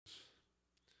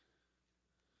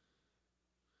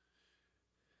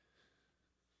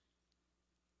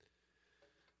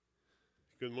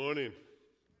Good morning.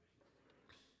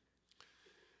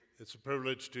 It's a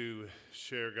privilege to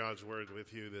share God's word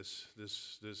with you this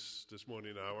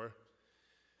morning hour.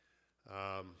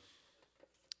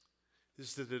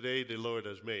 This is the day the Lord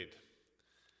has made.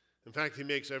 In fact, He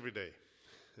makes every day.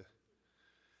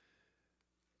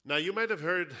 Now, you might have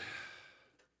heard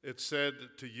it said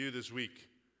to you this week,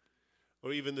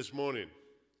 or even this morning,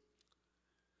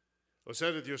 or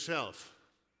said it yourself,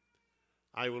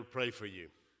 I will pray for you.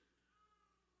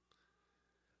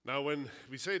 Now, when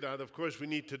we say that, of course, we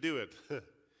need to do it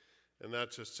and not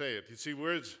just say it. You see,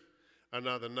 words are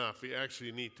not enough. We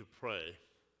actually need to pray.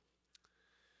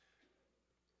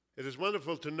 It is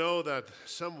wonderful to know that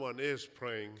someone is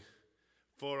praying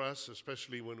for us,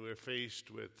 especially when we're faced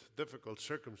with difficult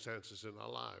circumstances in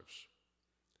our lives.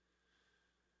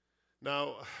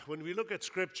 Now, when we look at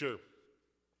Scripture,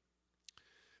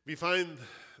 we find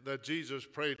that Jesus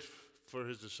prayed for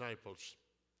His disciples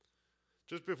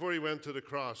just before He went to the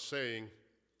cross, saying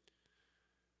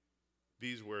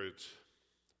these words,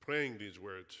 praying these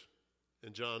words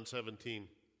in John 17,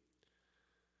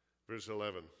 verse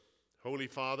 11. Holy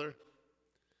Father,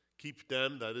 keep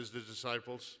them, that is the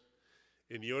disciples,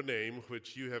 in your name,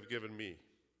 which you have given me.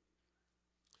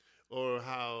 Or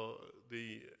how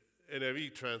the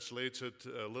NIV translates it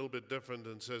a little bit different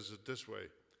and says it this way.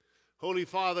 Holy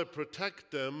Father,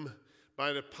 protect them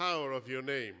by the power of your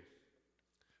name,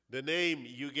 the name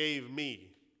you gave me.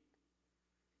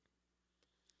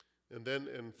 And then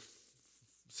in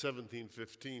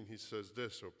 17:15 he says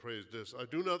this, or prays this, I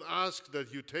do not ask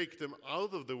that you take them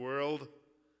out of the world,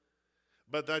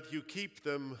 but that you keep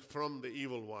them from the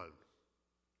evil one.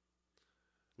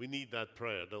 We need that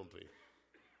prayer, don't we?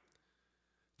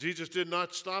 Jesus did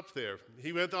not stop there.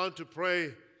 He went on to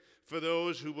pray for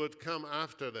those who would come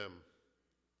after them,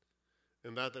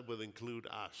 and that will include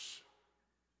us.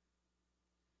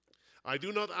 I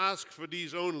do not ask for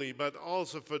these only, but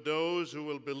also for those who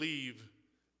will believe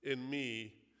in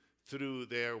me through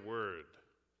their word.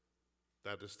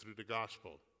 That is through the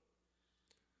gospel.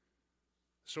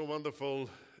 So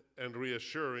wonderful and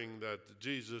reassuring that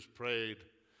Jesus prayed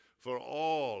for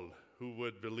all who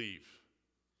would believe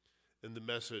in the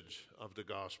message of the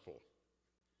gospel,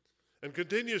 and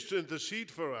continues to intercede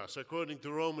for us according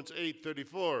to Romans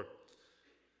 8:34.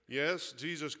 Yes,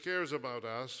 Jesus cares about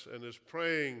us and is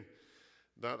praying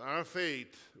that our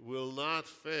faith will not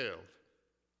fail.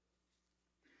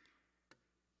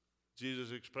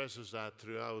 Jesus expresses that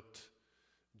throughout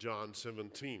John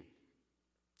 17.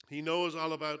 He knows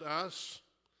all about us.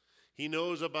 He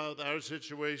knows about our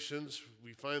situations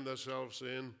we find ourselves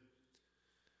in.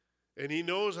 And He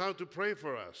knows how to pray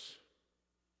for us.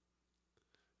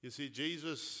 You see,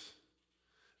 Jesus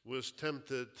was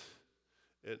tempted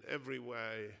in every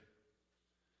way.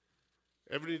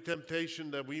 Every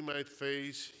temptation that we might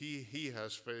face, he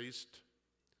has faced.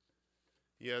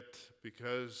 Yet,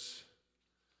 because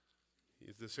He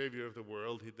is the Savior of the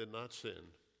world, He did not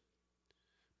sin.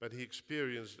 But He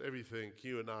experienced everything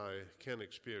you and I can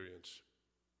experience.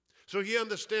 So He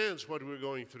understands what we're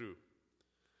going through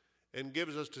and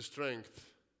gives us the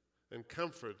strength and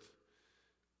comfort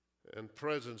and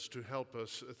presence to help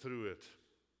us through it.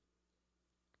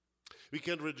 We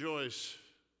can rejoice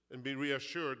and be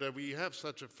reassured that we have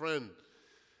such a friend,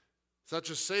 such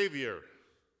a Savior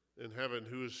in heaven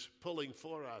who's pulling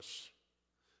for us,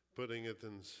 putting it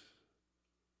in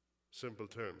simple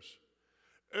terms,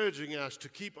 urging us to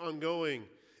keep on going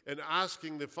and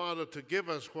asking the Father to give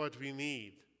us what we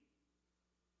need.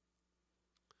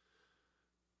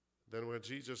 Then when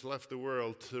Jesus left the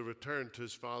world to return to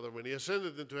His Father, when He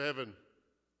ascended into heaven,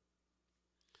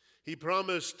 He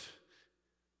promised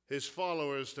His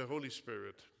followers the Holy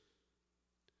Spirit.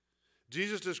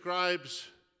 Jesus describes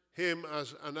Him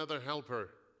as another helper,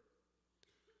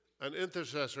 an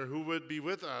intercessor who would be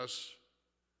with us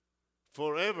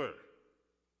forever.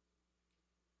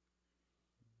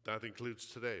 That includes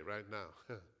today, right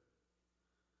now.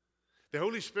 The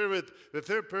Holy Spirit, the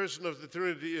third person of the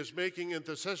Trinity, is making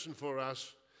intercession for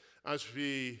us, as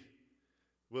we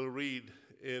will read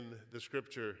in the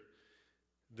Scripture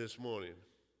this morning.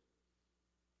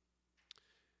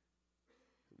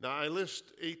 Now, I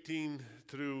list 18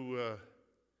 through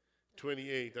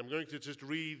 28. I'm going to just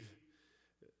read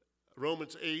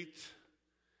Romans 8,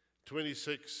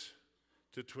 26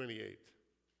 to 28.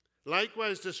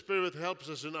 Likewise, the Spirit helps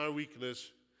us in our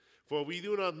weakness, for we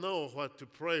do not know what to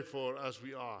pray for as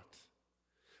we ought.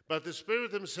 But the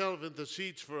Spirit Himself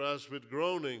intercedes for us with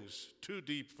groanings too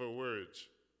deep for words.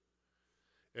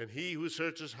 And He who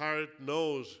searches heart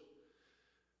knows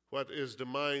what is the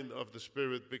mind of the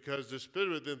Spirit, because the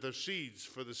Spirit intercedes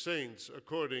for the saints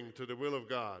according to the will of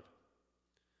God.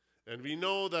 And we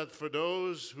know that for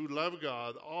those who love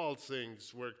God, all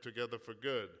things work together for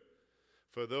good,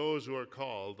 for those who are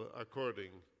called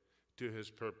according to his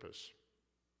purpose.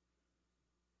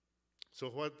 So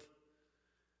what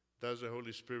does the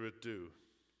Holy Spirit do?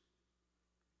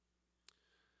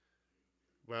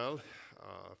 Well,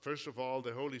 first of all,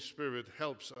 the Holy Spirit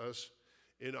helps us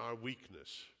in our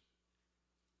weakness.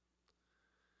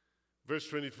 Verse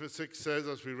 26 says,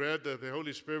 as we read, that the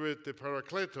Holy Spirit, the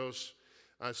Parakletos,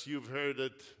 as you've heard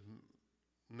it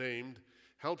named,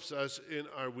 helps us in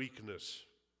our weakness.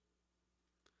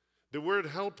 The word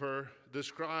helper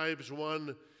describes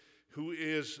one who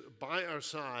is by our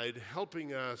side,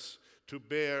 helping us to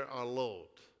bear our load.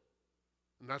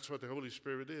 And that's what the Holy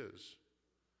Spirit is.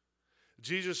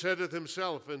 Jesus said it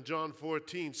himself in John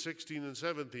 14, 16 and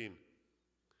 17.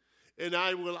 And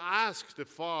I will ask the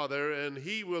Father, and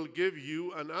he will give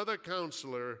you another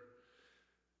counselor.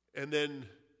 And then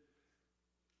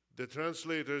the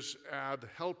translators add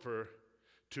helper,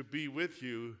 to be with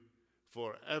you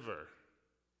forever.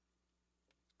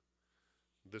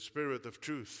 The Spirit of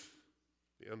truth,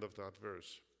 the end of that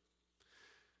verse.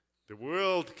 The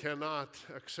world cannot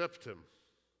accept him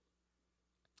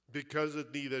because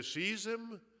it neither sees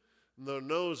him nor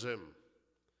knows him,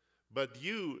 but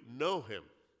you know him.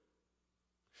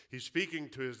 He's speaking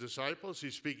to his disciples,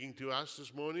 he's speaking to us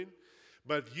this morning,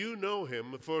 but you know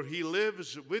him, for he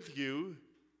lives with you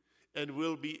and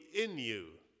will be in you.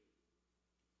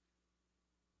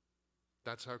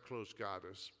 That's how close God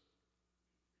is.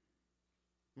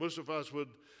 Most of us would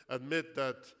admit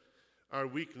that our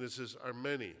weaknesses are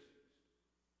many.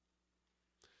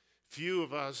 Few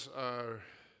of us are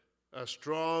as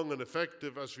strong and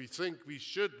effective as we think we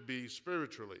should be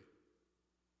spiritually.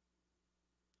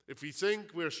 If we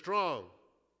think we're strong,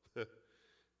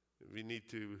 we need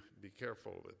to be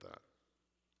careful with that.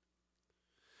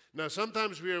 Now,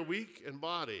 sometimes we are weak in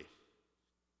body.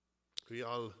 We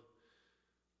all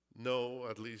know,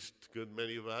 at least a good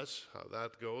many of us, how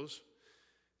that goes.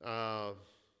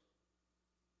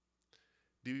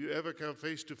 Do you ever come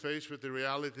face to face with the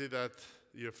reality that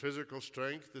your physical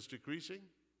strength is decreasing?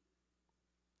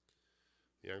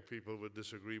 Young people would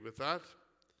disagree with that.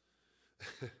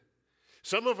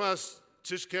 Some of us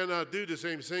just cannot do the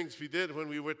same things we did when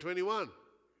we were 21.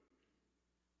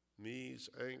 Knees,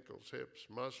 ankles, hips,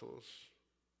 muscles.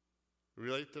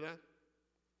 Relate to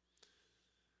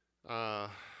that?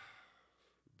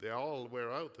 They all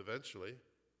wear out eventually.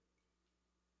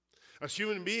 As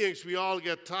human beings, we all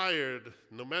get tired,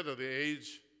 no matter the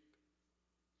age.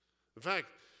 In fact,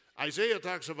 Isaiah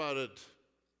talks about it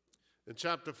in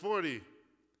chapter 40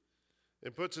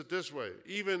 and puts it this way: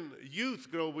 even youth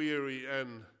grow weary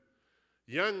and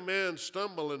young men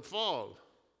stumble and fall.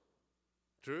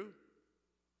 True?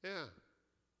 Yeah.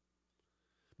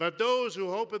 But those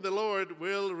who hope in the Lord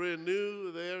will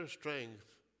renew their strength,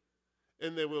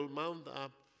 and they will mount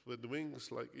up with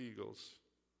wings like eagles.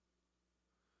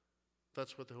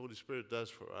 That's what the Holy Spirit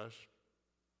does for us.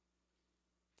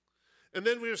 And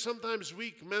then we are sometimes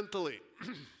weak mentally.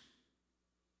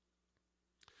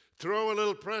 Throw a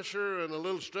little pressure and a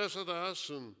little stress at us,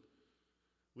 and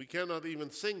we cannot even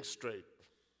think straight.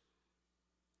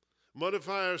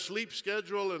 Modify our sleep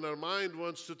schedule, and our mind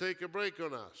wants to take a break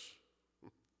on us.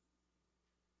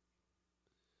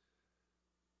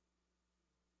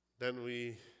 Then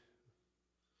we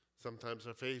sometimes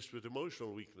are faced with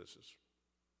emotional weaknesses.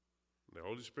 The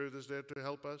Holy Spirit is there to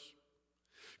help us.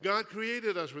 God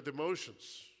created us with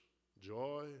emotions: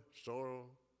 joy, sorrow,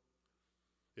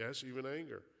 yes, even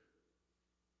anger.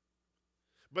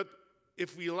 But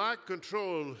if we lack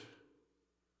control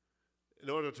in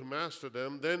order to master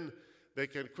them, then they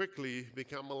can quickly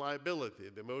become a liability.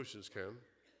 The emotions can.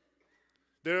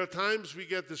 There are times we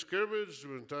get discouraged,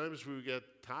 and times we get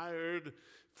tired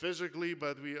physically,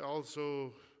 but we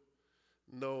also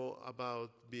know about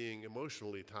being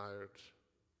emotionally tired.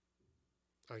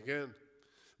 Again,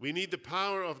 we need the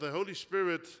power of the Holy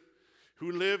Spirit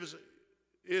who lives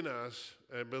in us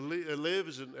and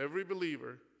lives in every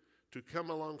believer to come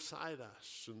alongside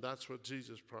us, and that's what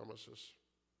Jesus promises.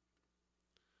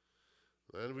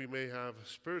 Then we may have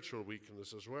spiritual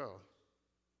weakness as well.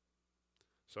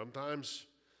 Sometimes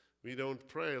we don't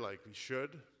pray like we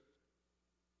should,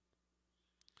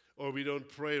 or we don't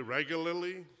pray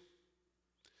regularly,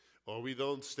 or we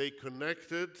don't stay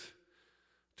connected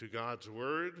to God's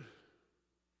Word.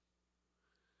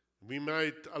 We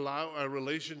might allow our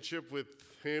relationship with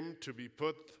Him to be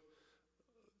put,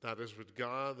 that is with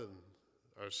God and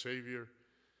our Savior,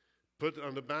 put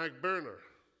on the back burner.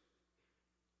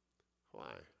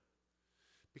 Why?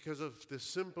 Because of the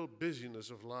simple busyness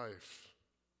of life.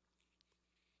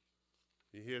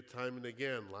 You hear time and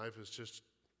again, life is just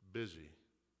busy.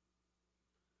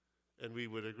 And we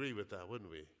would agree with that,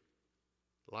 wouldn't we?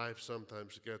 Life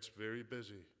sometimes gets very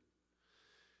busy.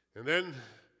 And then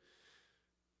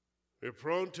we're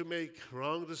prone to make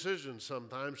wrong decisions,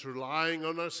 sometimes relying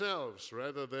on ourselves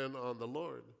rather than on the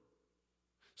Lord.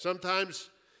 Sometimes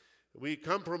we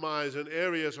compromise in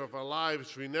areas of our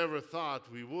lives we never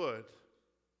thought we would.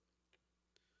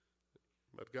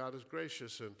 But God is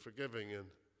gracious and forgiving, and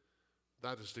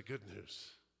that is the good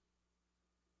news.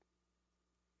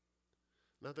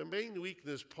 Now, the main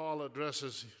weakness Paul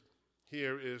addresses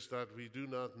here is that we do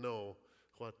not know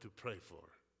what to pray for.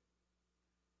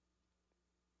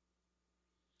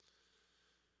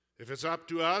 If it's up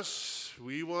to us,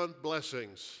 we want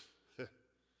blessings.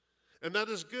 And that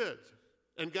is good.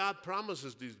 And God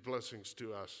promises these blessings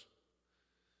to us.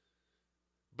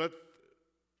 But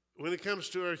when it comes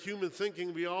to our human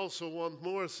thinking, we also want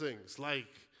more things like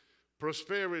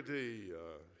prosperity,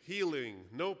 healing,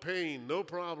 no pain, no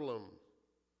problem.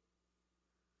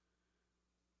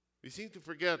 We seem to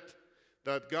forget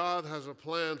that God has a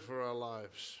plan for our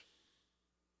lives.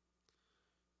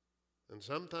 And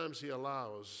sometimes He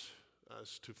allows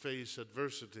us to face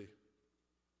adversity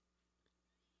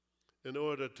in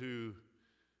order to,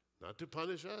 not to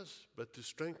punish us, but to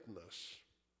strengthen us.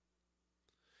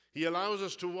 He allows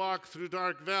us to walk through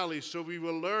dark valleys so we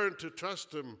will learn to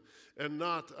trust Him and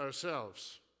not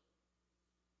ourselves.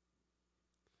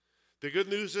 The good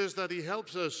news is that He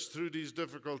helps us through these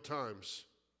difficult times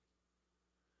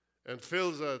and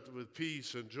fills us with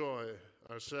peace and joy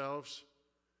ourselves,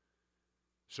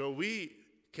 so we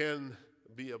can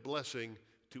be a blessing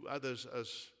to others,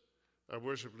 as our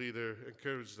worship leader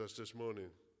encouraged us this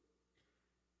morning.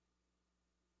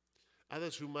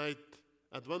 Others who might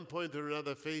at one point or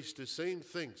another face the same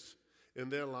things in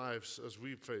their lives as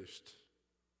we faced.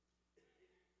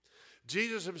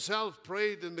 Jesus Himself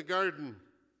prayed in the garden.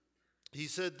 He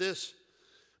said this,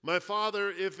 "My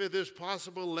Father, if it is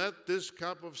possible, let this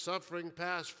cup of suffering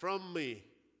pass from me."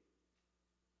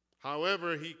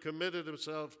 However, He committed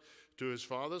Himself to His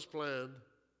Father's plan,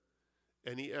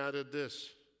 and He added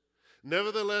this,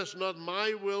 "Nevertheless, not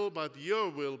my will, but your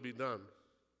will be done."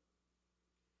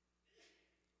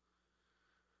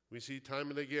 We see time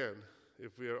and again,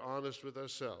 if we are honest with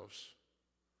ourselves,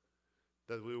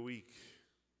 that we're weak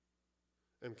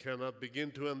and cannot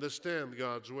begin to understand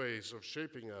God's ways of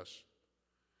shaping us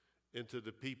into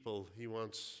the people He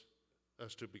wants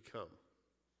us to become.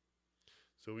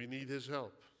 So we need His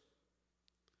help,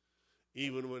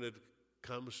 even when it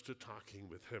comes to talking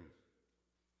with Him.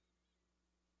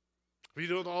 We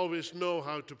don't always know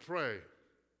how to pray,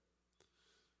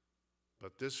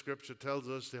 but this scripture tells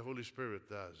us the Holy Spirit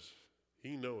does.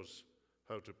 He knows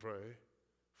how to pray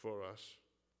for us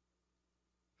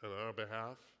on our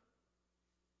behalf.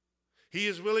 He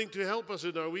is willing to help us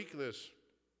in our weakness.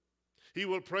 He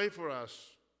will pray for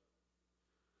us.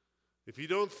 If you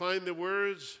don't find the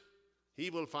words, He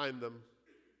will find them.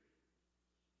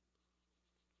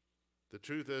 The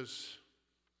truth is,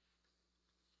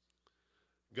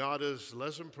 God is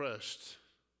less impressed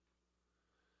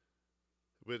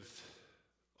with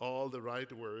all the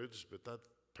right words, but that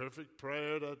perfect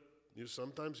prayer that you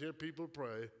sometimes hear people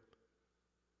pray,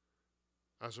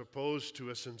 as opposed to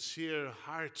a sincere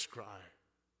heart's cry,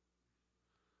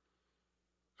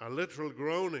 a literal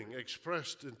groaning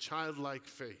expressed in childlike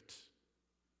faith.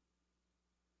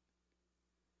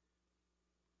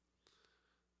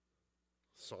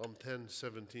 Psalm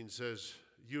 10:17 says,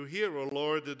 "You hear, O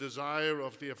Lord, the desire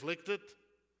of the afflicted.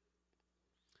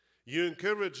 You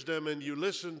encourage them and you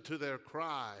listen to their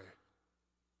cry."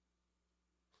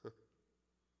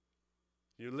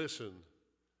 You listen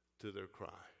to their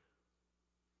cry.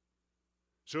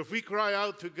 So if we cry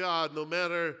out to God, no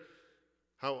matter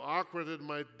how awkward it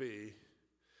might be,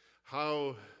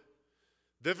 how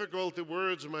difficult the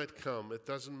words might come, it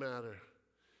doesn't matter.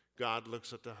 God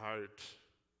looks at the heart.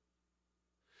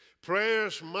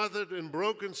 Prayers smothered in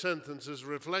broken sentences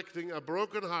reflecting a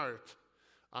broken heart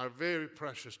are very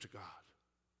precious to God.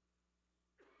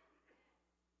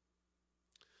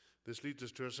 This leads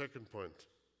us to our second point.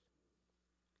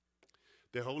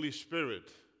 The Holy Spirit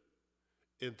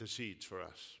intercedes for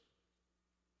us.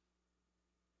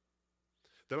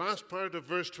 The last part of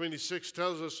verse 26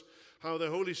 tells us how the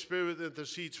Holy Spirit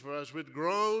intercedes for us with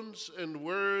groans and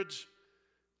words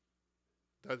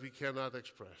that we cannot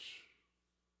express.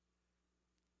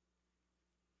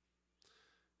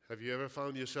 Have you ever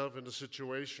found yourself in a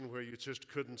situation where you just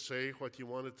couldn't say what you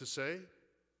wanted to say?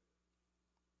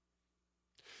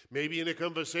 Maybe in a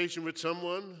conversation with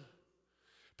someone,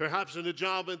 perhaps in a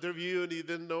job interview and you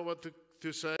didn't know what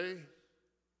to say.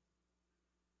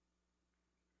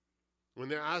 When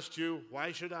they asked you,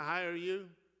 why should I hire you?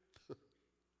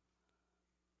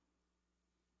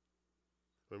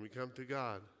 When we come to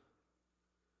God,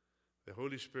 the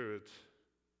Holy Spirit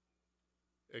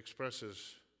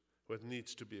expresses what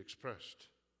needs to be expressed.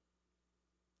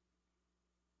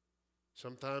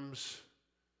 Sometimes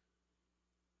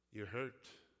you're hurt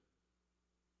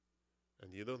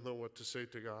and you don't know what to say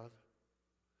to God.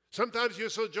 Sometimes you're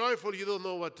so joyful you don't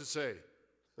know what to say.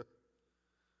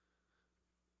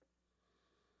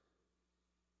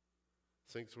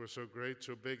 Things were so great,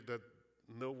 so big that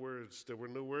there were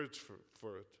no words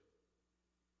for it.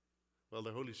 Well,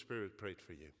 the Holy Spirit prayed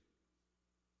for you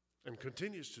and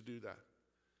continues to do that.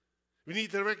 We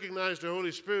need to recognize the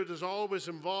Holy Spirit is always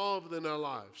involved in our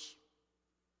lives.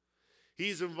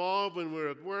 He's involved when we're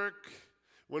at work,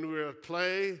 when we're at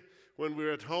play, when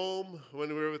we're at home,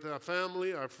 when we're with our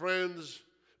family, our friends,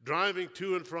 driving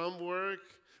to and from work,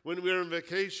 when we're on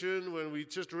vacation, when we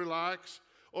just relax,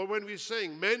 or when we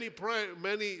sing.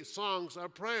 Many songs are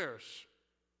prayers.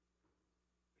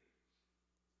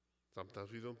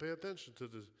 Sometimes we don't pay attention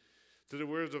to the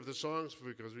words of the songs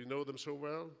because we know them so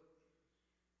well.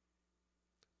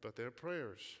 But they're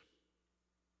prayers.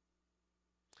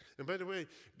 And by the way,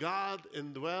 God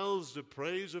indwells the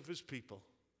praise of his people.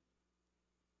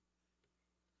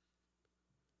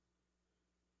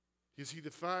 You see,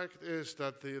 the fact is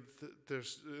that the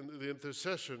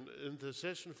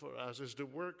intercession for us is the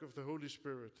work of the Holy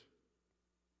Spirit.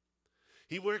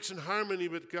 He works in harmony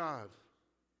with God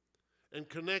and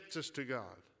connects us to God.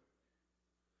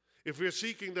 If we're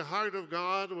seeking the heart of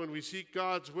God, when we seek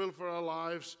God's will for our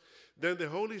lives, then the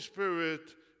Holy Spirit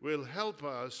will help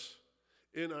us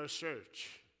in our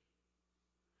search.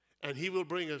 And he will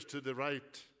bring us to the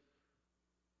right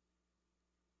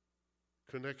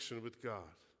connection with God.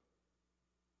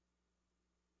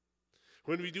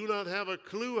 When we do not have a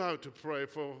clue how to pray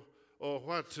for or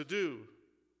what to do,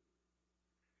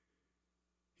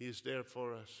 he is there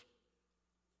for us.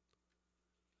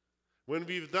 When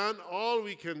we've done all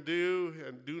we can do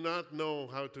and do not know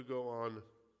how to go on,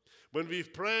 when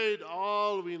we've prayed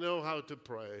all we know how to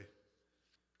pray,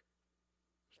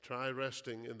 try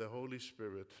resting in the Holy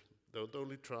Spirit. Don't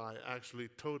only try, actually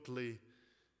totally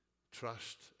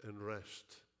trust and rest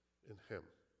in him.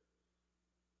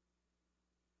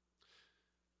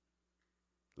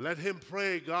 Let him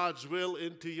pray God's will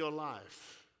into your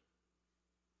life.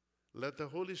 Let the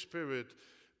Holy Spirit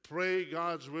pray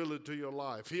God's will into your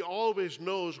life. He always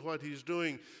knows what he's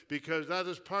doing because that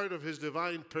is part of his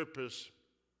divine purpose.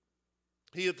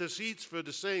 He intercedes for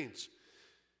the saints.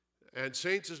 And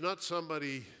saints is not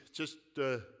somebody just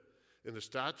in a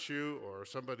statue or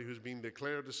somebody who's been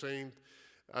declared a saint,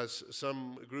 as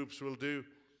some groups will do.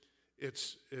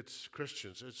 It's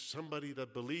Christians. It's somebody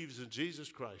that believes in Jesus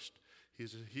Christ.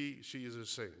 She is a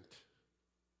saint.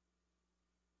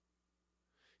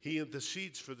 He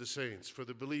intercedes for the saints, for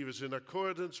the believers, in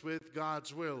accordance with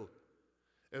God's will.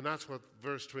 And that's what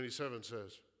verse 27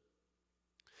 says.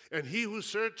 And he who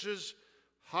searches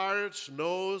hearts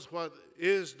knows what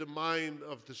is the mind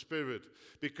of the Spirit,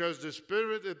 because the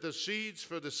Spirit intercedes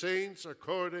for the saints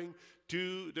according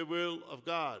to the will of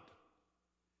God.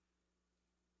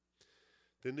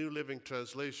 The New Living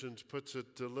Translation puts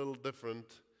it a little different,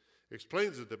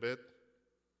 explains it a bit.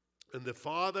 And the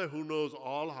Father who knows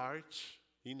all hearts,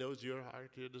 he knows your heart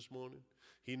here this morning,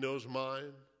 he knows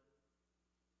mine,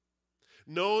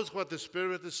 knows what the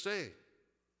Spirit is saying.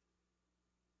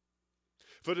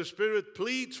 For the Spirit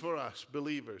pleads for us,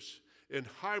 believers, in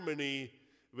harmony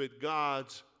with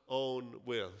God's own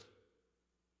will.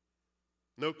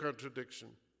 No contradiction.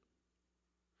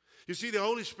 You see, the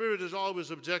Holy Spirit is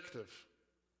always objective.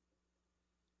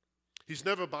 He's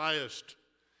never biased.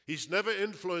 He's never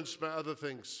influenced by other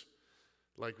things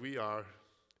like we are.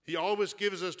 He always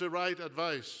gives us the right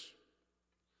advice.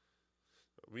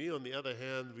 We, on the other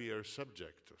hand, we are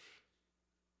subjective.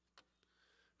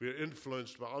 We are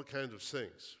influenced by all kinds of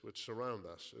things which surround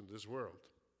us in this world.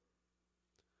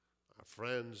 Our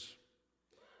friends,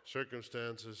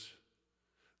 circumstances,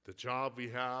 the job we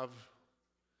have,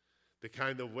 the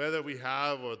kind of weather we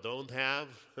have or don't have,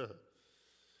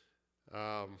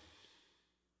 the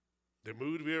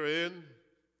mood we're in,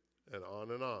 and on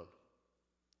and on.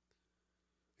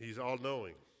 He's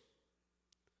all-knowing.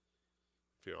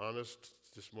 If you're honest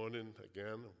this morning,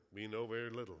 again, we know very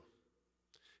little.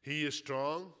 He is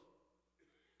strong,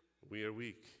 we are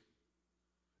weak.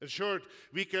 In short,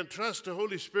 we can trust the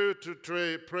Holy Spirit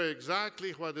to pray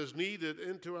exactly what is needed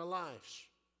into our lives.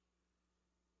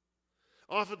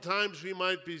 Oftentimes we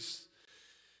might be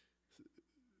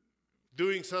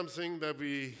doing something that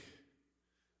we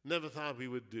never thought we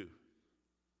would do,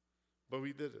 but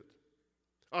we did it.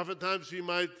 Oftentimes we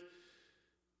might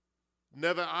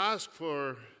never ask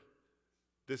for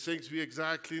the things we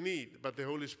exactly need, but the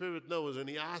Holy Spirit knows, and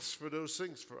He asks for those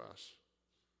things for us.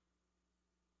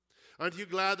 Aren't you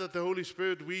glad that the Holy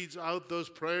Spirit weeds out those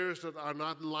prayers that are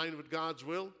not in line with God's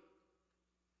will?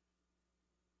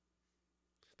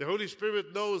 The Holy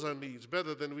Spirit knows our needs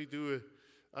better than we do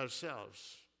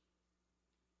ourselves.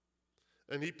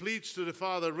 And He pleads to the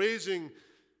Father, raising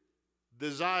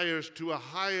desires to a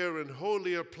higher and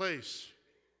holier place,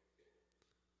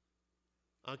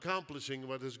 accomplishing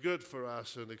what is good for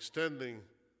us and extending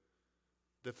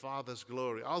the Father's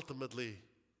glory. Ultimately,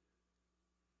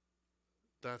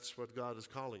 that's what God is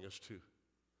calling us to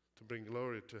bring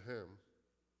glory to Him.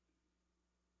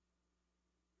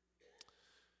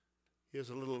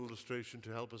 Here's a little illustration to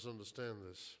help us understand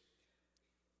this.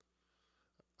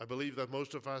 I believe that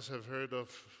most of us have heard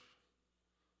of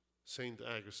Saint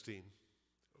Augustine,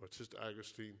 or Sister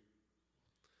Augustine,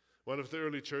 one of the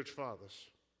early church fathers.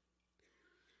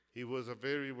 He was a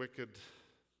very wicked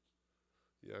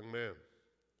young man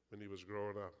when he was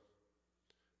growing up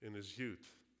in his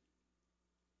youth.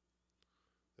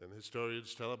 And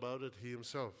historians tell about it. He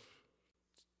himself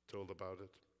told about it.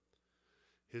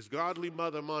 His godly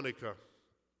mother, Monica,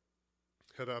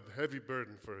 had a heavy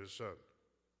burden for his son.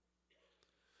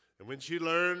 And when she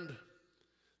learned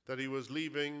that he was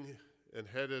leaving and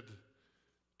headed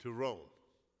to Rome,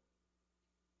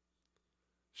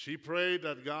 she prayed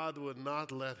that God would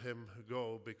not let him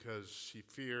go because she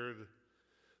feared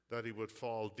that he would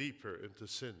fall deeper into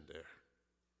sin there.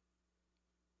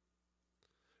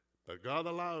 But God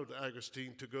allowed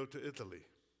Augustine to go to Italy.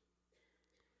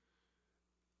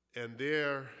 And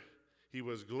there he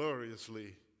was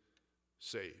gloriously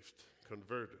saved,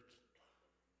 converted.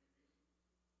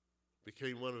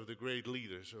 Became one of the great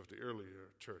leaders of the earlier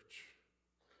church.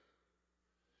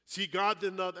 See, God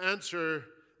did not answer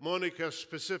Monica's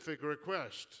specific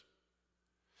request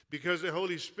because the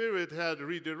Holy Spirit had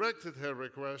redirected her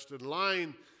request in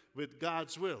line with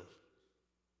God's will,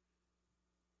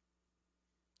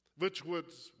 which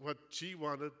was what she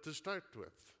wanted to start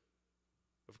with,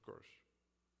 of course.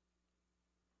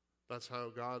 That's how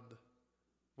God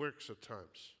works at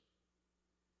times.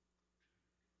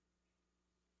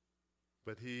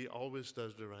 But He always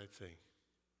does the right thing.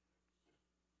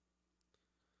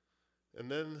 And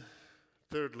then,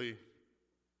 thirdly,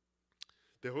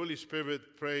 the Holy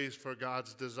Spirit prays for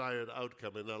God's desired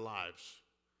outcome in our lives,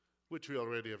 which we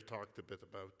already have talked a bit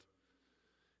about.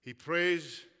 He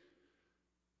prays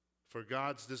for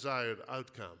God's desired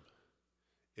outcome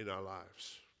in our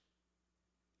lives.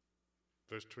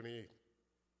 Verse 28.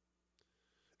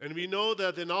 And we know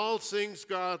that in all things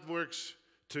God works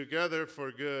together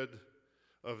for good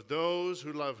of those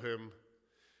who love Him,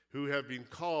 who have been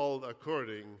called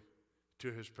according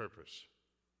to His purpose.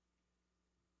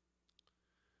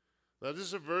 Now, this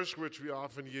is a verse which we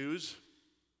often use,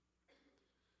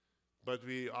 but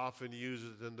we often use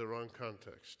it in the wrong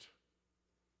context.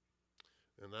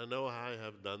 And I know I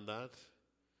have done that,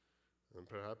 and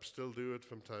perhaps still do it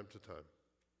from time to time.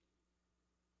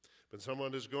 When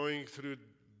someone is going through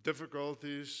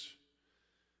difficulties,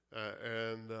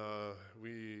 and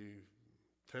we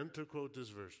tend to quote this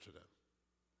verse to them.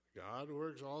 God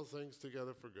works all things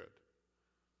together for good.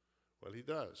 Well, He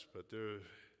does, but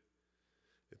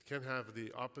it can have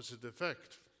the opposite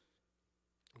effect,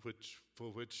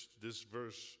 for which this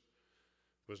verse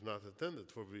was not intended,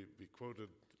 for we quoted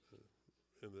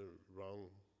in the wrong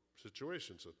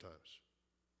situations at times.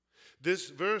 This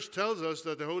verse tells us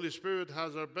that the Holy Spirit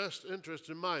has our best interest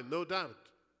in mind, no doubt.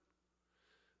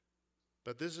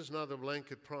 But this is not a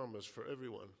blanket promise for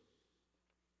everyone.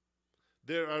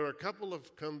 There are a couple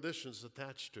of conditions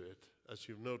attached to it, as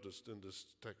you've noticed in this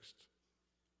text.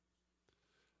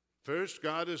 First,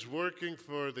 God is working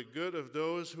for the good of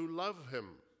those who love Him.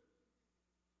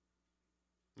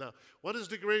 Now, what is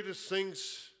the greatest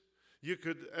things you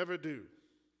could ever do?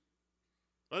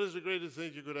 What is the greatest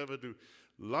thing you could ever do?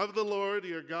 Love the Lord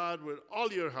your God with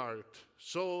all your heart,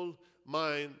 soul,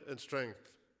 mind, and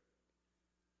strength.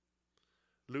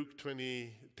 Luke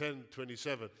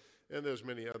 10:27, and there's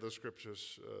many other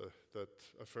scriptures that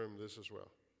affirm this as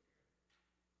well.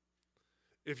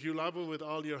 If you love Him with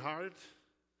all your heart,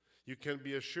 you can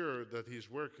be assured that He's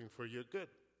working for your good.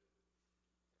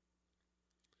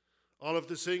 All of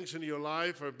the things in your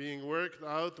life are being worked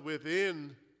out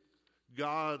within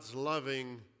God's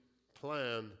loving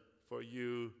plan for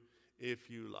you if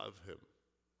you love Him.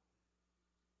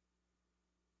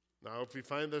 Now, if we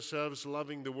find ourselves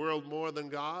loving the world more than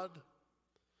God,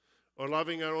 or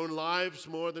loving our own lives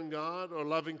more than God, or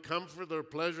loving comfort or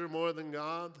pleasure more than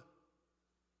God,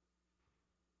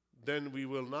 then we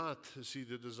will not see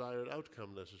the desired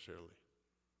outcome necessarily.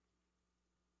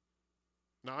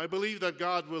 Now, I believe that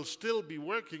God will still be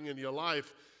working in your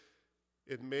life.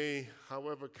 It may,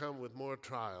 however, come with more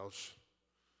trials.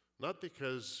 Not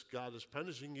because God is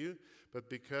punishing you, but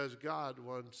because God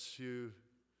wants you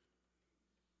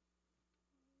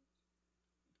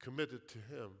committed to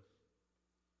Him.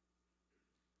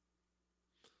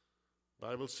 The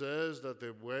Bible says that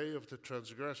the way of the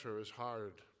transgressor is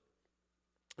hard.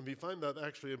 And we find that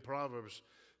actually in Proverbs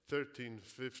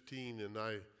 13:15, and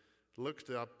I looked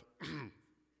up.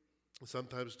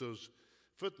 Sometimes those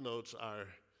footnotes are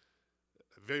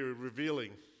very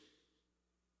revealing.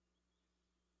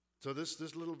 So this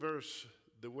little verse,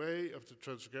 the way of the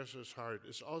transgressor is hard,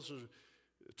 is also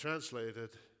translated,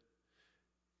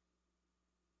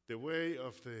 the way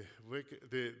of the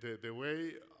wicked, the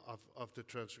way of the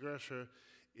transgressor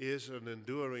is an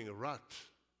enduring rut.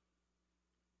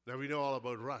 Now we know all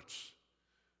about ruts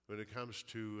when it comes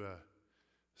to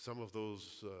some of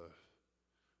those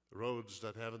roads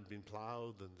that haven't been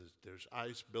plowed and there's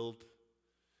ice built.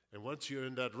 And once you're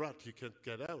in that rut, you can't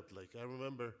get out. Like I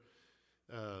remember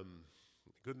a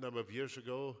good number of years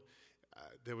ago,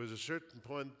 there was a certain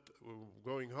point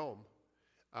going home,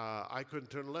 I couldn't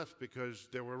turn left because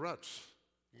there were ruts.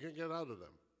 You can't get out of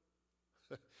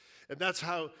them. And that's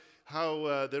how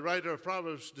the writer of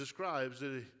Proverbs describes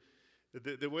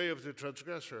the way of the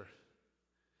transgressor.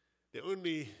 The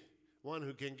only one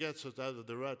who can get us out of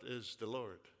the rut is the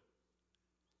Lord.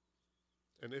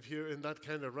 And if you're in that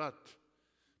kind of rut,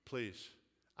 please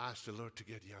ask the Lord to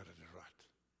get you out of the rut.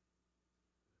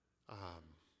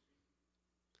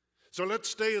 So let's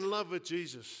stay in love with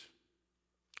Jesus.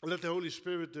 Let the Holy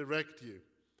Spirit direct you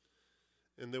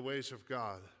in the ways of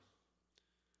God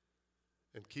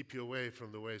and keep you away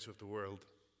from the ways of the world.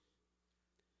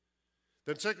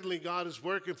 Then secondly, God is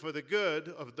working for the good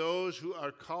of those who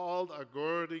are called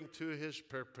according to His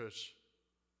purpose.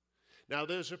 Now,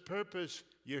 there's a purpose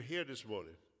you're here this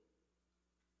morning.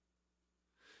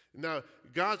 Now,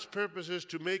 God's purpose is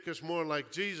to make us more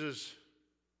like Jesus,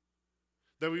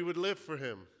 that we would live for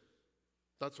Him.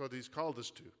 That's what He's called us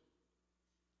to.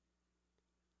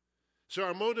 So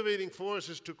our motivating force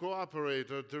is to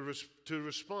cooperate or to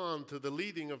respond to the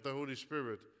leading of the Holy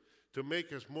Spirit to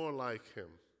make us more like Him.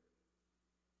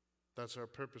 That's our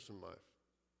purpose in life.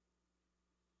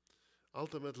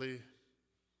 Ultimately,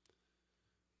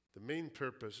 the main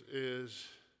purpose is,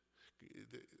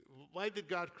 why did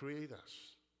God create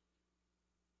us?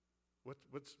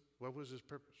 What was His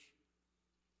purpose?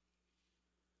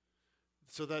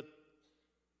 So that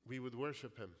we would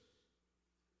worship Him.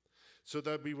 So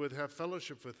that we would have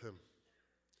fellowship with Him.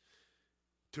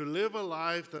 To live a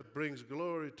life that brings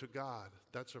glory to God.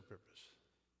 That's our purpose.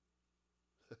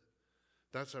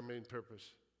 That's our main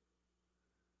purpose.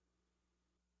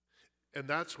 And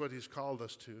that's what He's called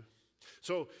us to.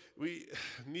 So we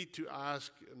need to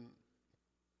ask, and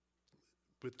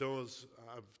with those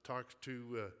I've talked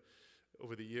to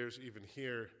over the years, even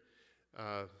here,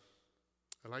 I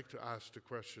like to ask the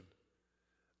question,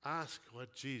 ask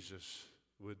what Jesus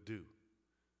would do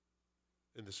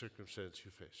in the circumstance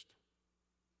you faced.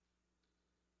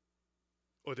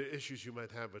 Or the issues you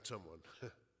might have with someone.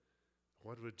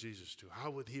 What would Jesus do?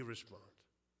 How would He respond?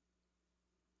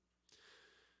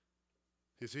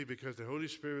 You see, because the Holy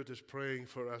Spirit is praying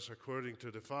for us according to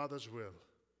the Father's will,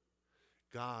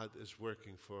 God is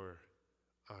working for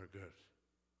our good.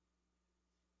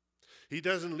 He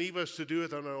doesn't leave us to do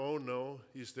it on our own, no.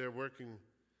 He's there working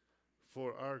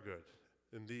for our good.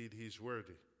 Indeed, He's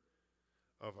worthy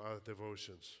of our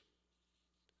devotions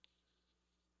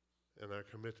and our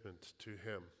commitment to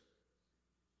Him.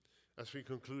 As we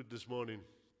conclude this morning,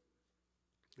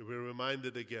 we're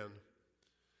reminded again,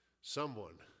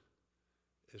 someone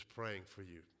is praying for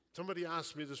you. Somebody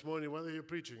asked me this morning, what are you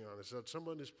preaching on? I said,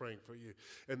 someone is praying for you.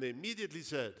 And they immediately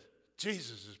said,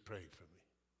 Jesus is praying for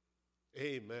me.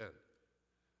 Amen.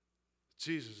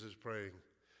 Jesus is praying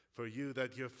for you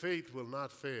that your faith will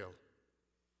not fail.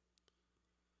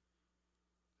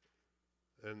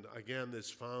 And again, it's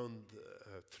found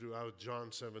throughout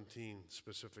John 17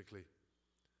 specifically.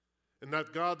 And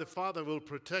that God the Father will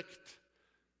protect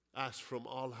us from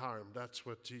all harm. That's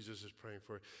what Jesus is praying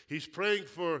for. He's praying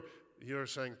for your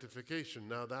sanctification.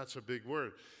 Now that's a big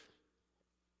word.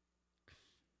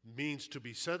 It means to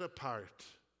be set apart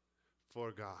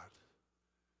for God,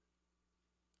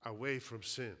 away from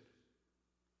sin.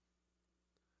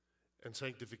 And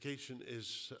sanctification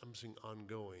is something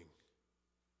ongoing.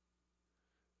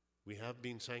 We have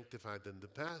been sanctified in the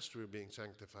past, we're being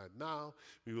sanctified now,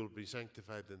 we will be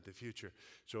sanctified in the future.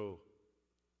 So,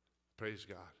 praise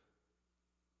God.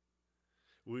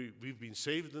 We've been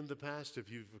saved in the past.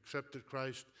 If you've accepted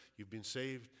Christ, you've been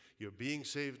saved. You're being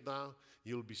saved now.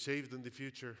 You'll be saved in the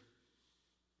future.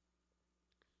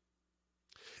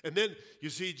 And then you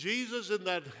see Jesus in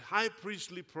that high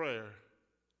priestly prayer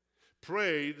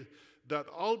prayed that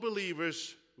all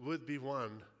believers would be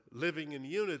one, living in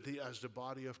unity as the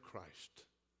body of Christ.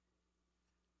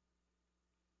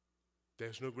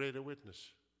 There's no greater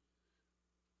witness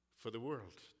for the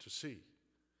world to see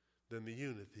than the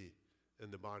unity in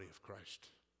the body of Christ.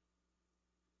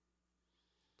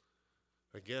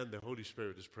 Again, the Holy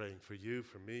Spirit is praying for you,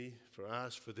 for me, for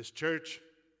us, for this church.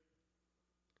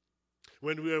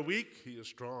 When we are weak, He is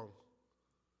strong.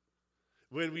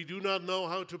 When we do not know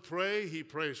how to pray, He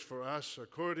prays for us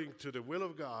according to the will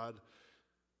of God.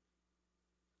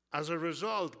 As a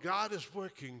result, God is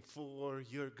working for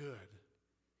your good.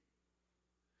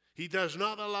 He does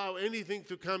not allow anything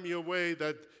to come your way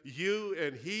that you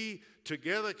and He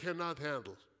together cannot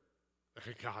handle.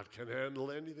 God can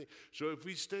handle anything. So if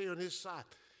we stay on His side,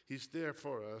 He's there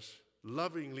for us,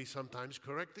 lovingly sometimes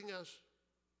correcting us,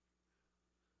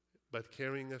 but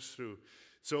carrying us through.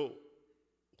 So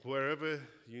wherever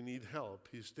you need help,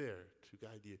 He's there to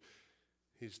guide you.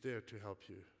 He's there to help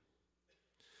you.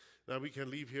 Now we can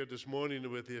leave here this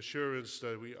morning with the assurance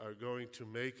that we are going to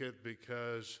make it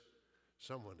because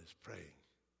someone is praying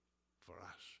for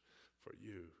us, for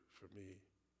you, for me.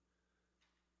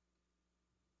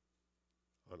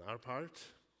 On our part,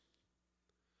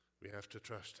 we have to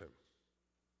trust Him.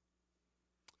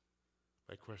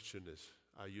 My question is,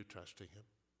 are you trusting Him?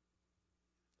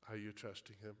 Are you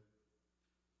trusting Him?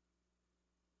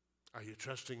 Are you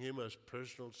trusting Him as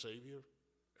personal Savior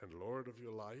and Lord of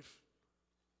your life?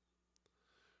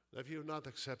 Now, if you have not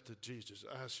accepted Jesus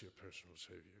as your personal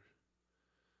Savior,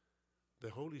 the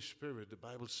Holy Spirit, the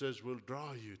Bible says, will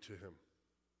draw you to Him.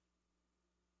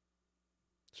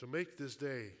 So make this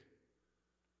day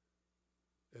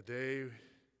a day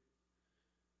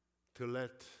to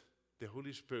let the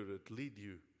Holy Spirit lead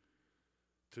you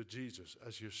to Jesus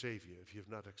as your Savior if you've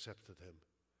not accepted Him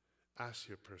as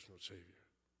your personal Savior.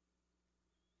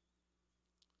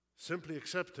 Simply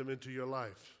accept Him into your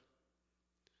life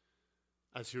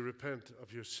as you repent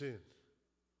of your sin.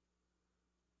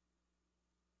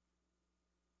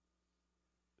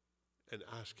 And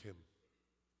ask Him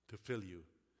to fill you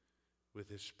with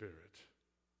His Spirit.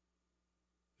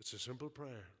 It's a simple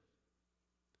prayer.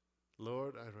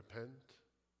 Lord, I repent.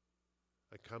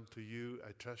 I come to you.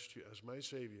 I trust you as my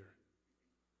Savior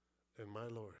and my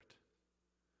Lord.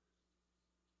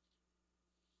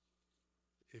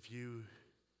 If you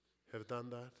have done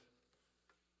that,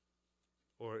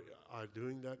 or are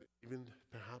doing that even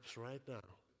perhaps right now,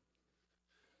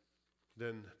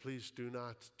 then please do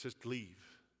not just leave.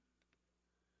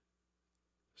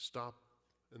 Stop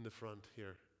in the front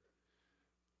here.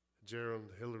 Gerald and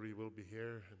Hillary will be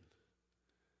here, and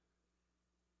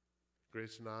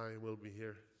Grace and I will be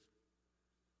here.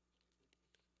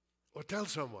 Or tell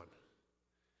someone.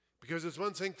 Because it's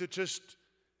one thing to just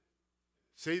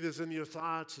say this in your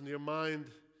thoughts, in your mind,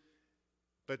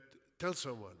 but tell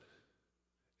someone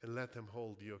and let them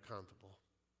hold you accountable.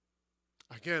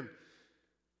 Again,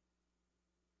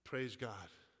 praise God.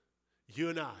 You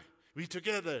and I, we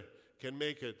together can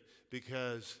make it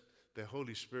because the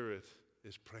Holy Spirit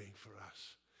is praying for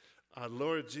us. Our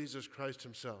Lord Jesus Christ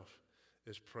Himself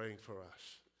is praying for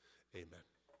us. Amen.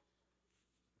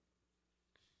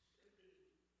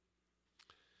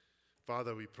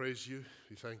 Father, we praise you.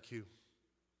 We thank you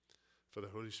for the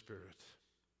Holy Spirit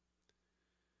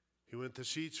who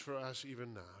intercedes for us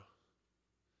even now.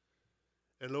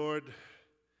 And Lord,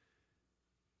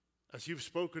 as you've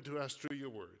spoken to us through your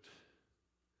word,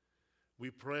 we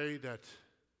pray that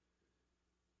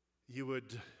you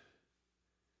would,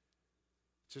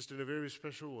 just in a very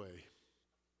special way,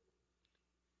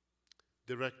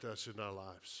 direct us in our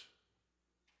lives.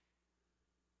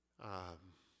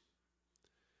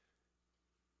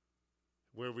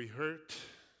 Where we hurt,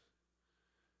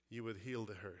 you would heal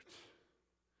the hurt.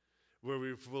 Where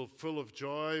we feel full of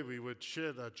joy, we would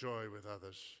share that joy with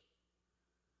others.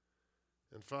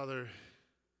 And Father,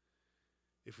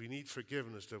 if we need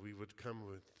forgiveness, that we would come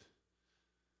with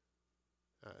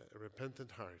a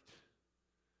repentant heart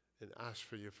and ask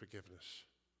for your forgiveness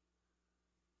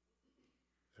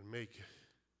and make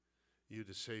you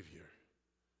the Savior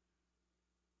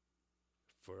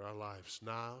for our lives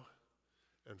now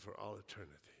and for all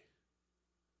eternity.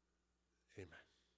 Amen.